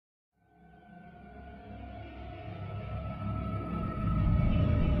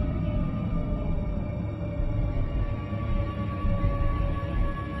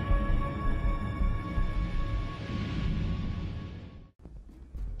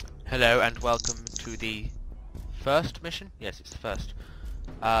Hello and welcome to the first mission, yes it's the first,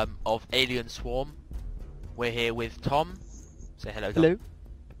 of Alien Swarm. We're here with Tom. Say hello, Tom. Hello.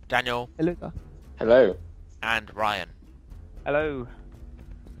 Daniel. Hello there. Hello. And Ryan. Hello.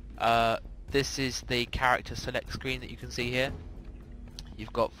 This is the character select screen that you can see here.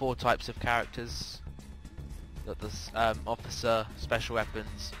 You've got 4 types of characters. You've got this officer, special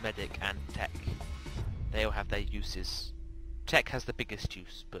weapons, medic and tech. They all have their uses. Tech has the biggest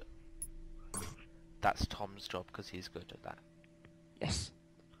use, but that's Tom's job because he's good at that. Yes.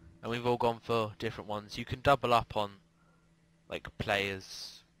 And we've all gone for different ones. You can double up on like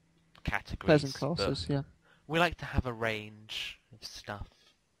players, categories. Players and classes, yeah. We like to have a range of stuff.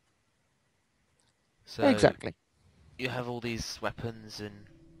 So Exactly. you have all these weapons and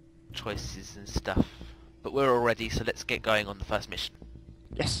choices and stuff. But we're all ready, so let's get going on the first mission.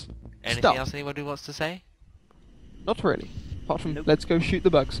 Yes. Anything Start. else anybody wants to say? Not really. Apart from, let's go shoot the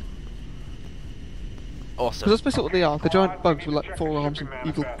bugs. Awesome. Because that's basically what they are. The giant bugs with like 4 arms and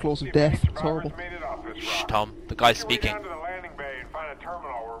evil claws of death. It's horrible. Shh, Tom. The guy's speaking.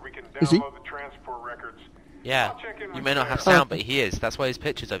 Is he? Yeah. You may not have sound, but he is. That's why his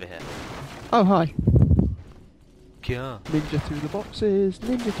picture's over here. Oh, hi. Yeah. Ninja through the boxes.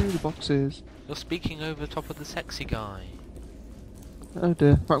 Ninja through the boxes. You're speaking over the top of the sexy guy. Oh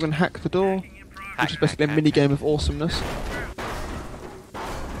dear. Right, I'm going to hack the door. Which is basically a mini-game of awesomeness.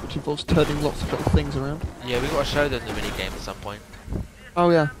 Which involves turning lots of little things around. Yeah, we've got to show them the mini game at some point. Oh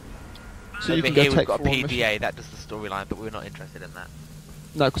yeah. So you Over can go here we've take got a for one mission. PDA, that does the storyline, but we're not interested in that.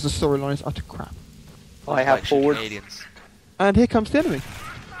 No, because the storyline is utter crap. I have Like shooting forward. aliens. And here comes the enemy.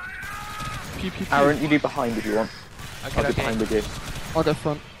 Pew, pew, pew. Aaron, you do behind if you want. Okay, I'll do behind with you. I'll go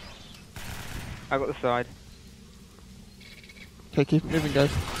front. I got the side. Okay, keep it moving,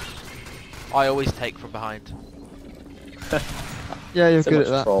 guys. I always take from behind. Yeah, you're So good much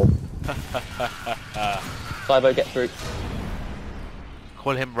at that. troll. Cybo, get through.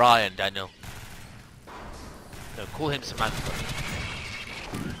 Call him Ryan, Daniel. No, call him Samantha.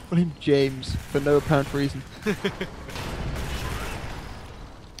 Call him James, for no apparent reason.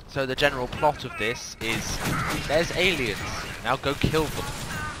 So the general plot of this is, there's aliens, now go kill them.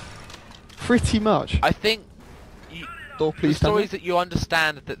 Pretty much. I think Door, the please, story is Daniel. that you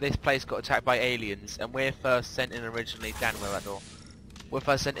understand that this place got attacked by aliens, and we're first sent in originally, Dan, where that door? We're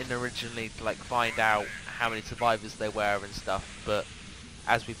first sent in originally to like find out how many survivors there were and stuff, but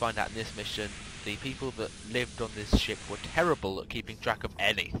as we find out in this mission, the people that lived on this ship were terrible at keeping track of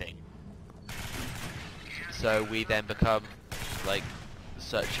anything. So we then become like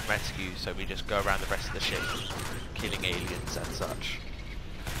search and rescue, so we just go around the rest of the ship killing aliens and such.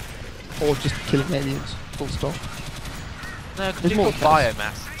 Or just killing aliens. Full stop. No, because There's you've more got things.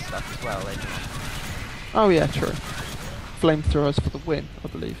 biomass and stuff as well, anyway. Oh yeah, true. Flamethrowers for the win, I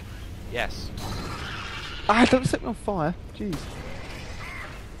believe. Yes. Ah, don't set me on fire. Jeez.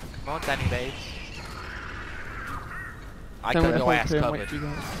 Come on, Danny babes. I Don't got let your me ass hold here and wait covered. for you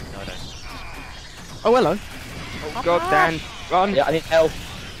guys. No, I don't. Oh, hello. Oh god, Dan, run! Yeah, I need help.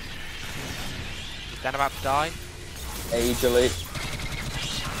 Is Dan about to die? Agilely.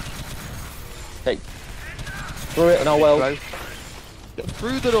 Take. Through it and I'll weld. Close. Get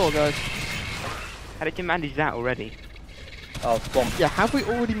through the door, guys. How did you manage that already? Oh, swamp. Yeah, have we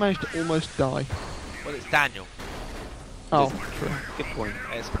already managed to almost die? Well, it's Daniel. Oh, true. Good point.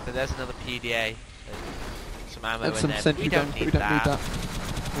 There's another PDA. There's some ammo And in some there. sentry We guns, don't but we need don't need that.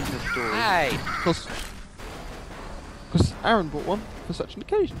 that. Into the story. Hey! Because Aaron bought one for such an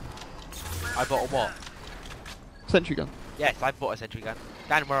occasion. I bought a what? Sentry gun. Yes, I bought a sentry gun.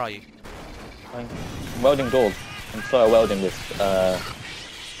 Dan, where are you? I'm welding doors. I'm slow welding this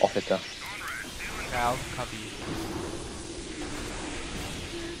officer. I'll cover you.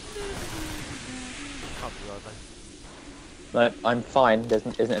 Can't be right, No, I'm fine. There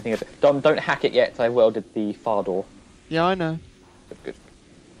isn't anything. Don't hack it yet. I welded the far door. Yeah, I know. Good.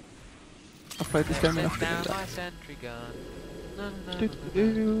 I've played this game Set enough to down do that. my sentry gun. Na, na, na, na.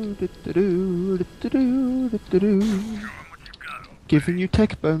 Do-do-do, do-do-do, do-do-do, do-do-do. Giving you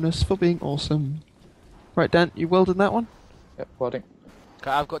tech bonus for being awesome. Right, Dan, you welded that one? Yep, welding.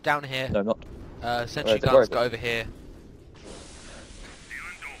 Okay, I've got down here. No, I'm not. Sentry don't worry guns about go over here.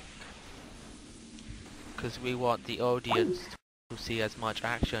 Because we want the audience to see as much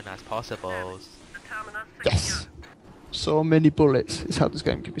action as possible. Yes! So many bullets is how this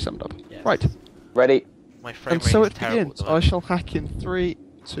game can be summed up. Yes. Right, Ready. My frame and rate so is it terrible at begins. the I moment. shall hack in 3,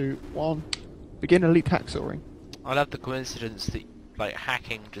 2, 1. Begin elite hacksaw ring. I love the coincidence that like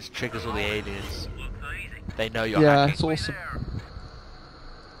hacking just triggers all the aliens. They know you're Yeah, hacking. it's awesome.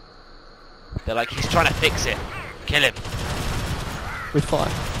 They're like, he's trying to fix it. Kill him. With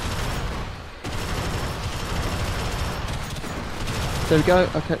fire. There we go.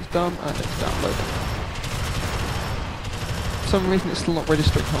 Okay, it's done, and it's downloaded. For some reason, it's still not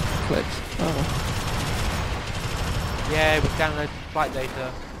registering half the clicks. Oh Yeah, we downloaded flight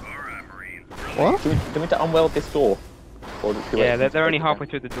data. well. What? Do we need to unweld this door? Or do we Yeah, wait they're only for it halfway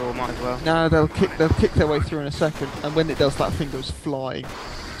through the door, might as well. No, they'll kick their way through in a second, and when it does, that thing goes flying.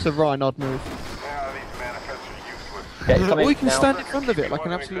 So Ryan, I'd move. Okay, it's coming Or you can now. stand in front of it like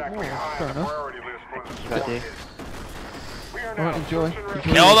an absolute moron. Fair enough. Good idea. Alright, enjoy.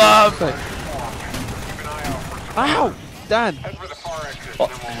 Kill them! Ow! Dan!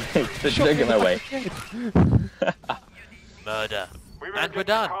 Oh, just don't get my way. Murder. And we're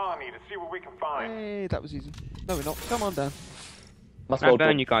done. Hey, that was easy. No, we're not. Come on, Dan. Must Not well burn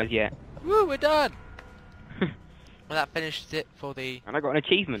done. you guys yet. Woo, we're done! Well, that finishes it for the And I got an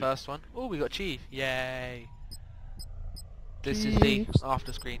achievement. first one. Oh, we got Chief. Yay. This is the Chiefs.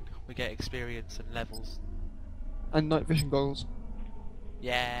 after screen. We get experience and levels. And night vision goggles.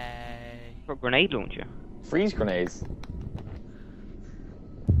 Yay. Got a grenade launcher. Freeze grenades.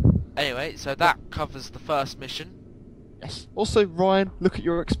 Anyway, so that covers the first mission. Yes. Also, Ryan, look at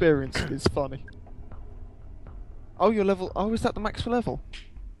your experience. It's funny. Oh, your level. Oh, is that the max for level?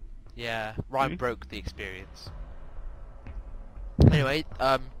 Yeah, Ryan Mhm. broke the experience. Anyway,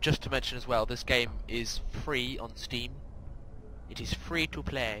 just to mention as well, this game is free on Steam. It is free to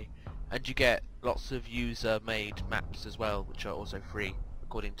play, and you get lots of user-made maps as well, which are also free,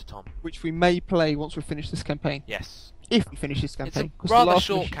 according to Tom. Which we may play once we finish this campaign. Yes. If we finish this It's a campaign. 'cause the rather last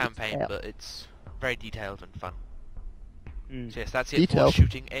short mission is campaign, out. but it's very detailed and fun. Mm. So yes, that's it Detailed. for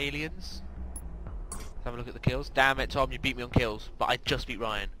shooting aliens. Let's have a look at the kills. Damn it, Tom, you beat me on kills, but I just beat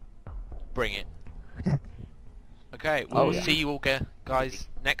Ryan. Bring it. Okay, we'll Oh, yeah. see you all guys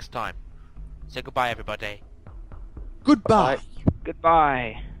next time. Say goodbye, everybody. Goodbye. Bye.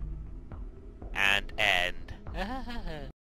 Goodbye. And end.